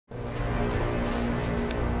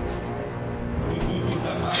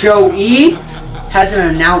Joey has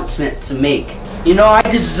an announcement to make. You know, I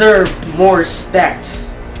deserve more respect.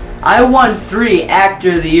 I won 3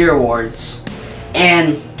 Actor of the Year awards,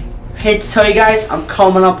 and I hate to tell you guys, I'm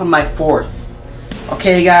coming up on my 4th.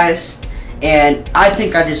 Okay, guys? And I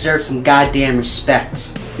think I deserve some goddamn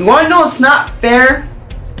respect. You wanna know it's not fair?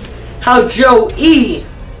 How Joey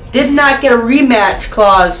did not get a rematch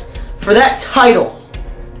clause for that title.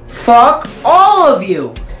 Fuck all of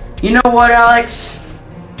you. You know what, Alex?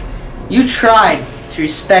 You tried to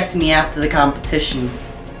respect me after the competition.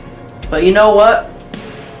 But you know what?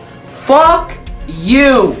 Fuck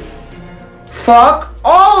you. Fuck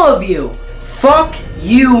all of you. Fuck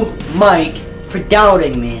you, Mike, for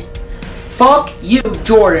doubting me. Fuck you,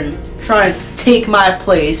 Jordan, trying to take my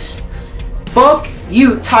place. Fuck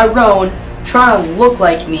you, Tyrone, trying to look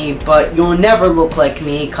like me, but you'll never look like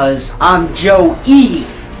me because I'm Joey.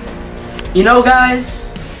 You know, guys,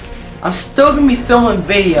 I'm still going to be filming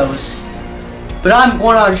videos, but I'm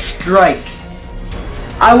going on strike.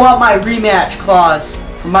 I want my rematch clause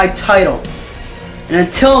for my title. And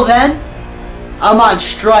until then, I'm on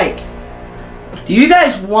strike. Do you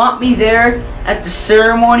guys want me there at the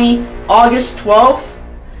ceremony August 12th?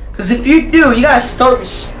 Because if you do, you gotta start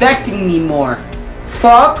respecting me more.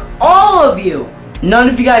 Fuck all of you. None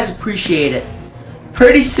of you guys appreciate it.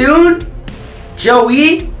 Pretty soon,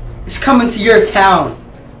 Joey is coming to your town.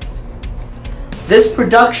 This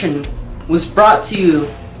production was brought to you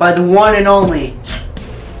by the one and only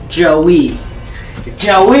Joey.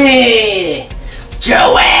 Joey!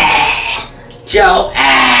 Joey! Joey!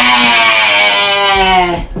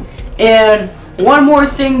 And one more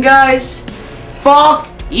thing, guys. Fuck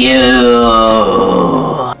you!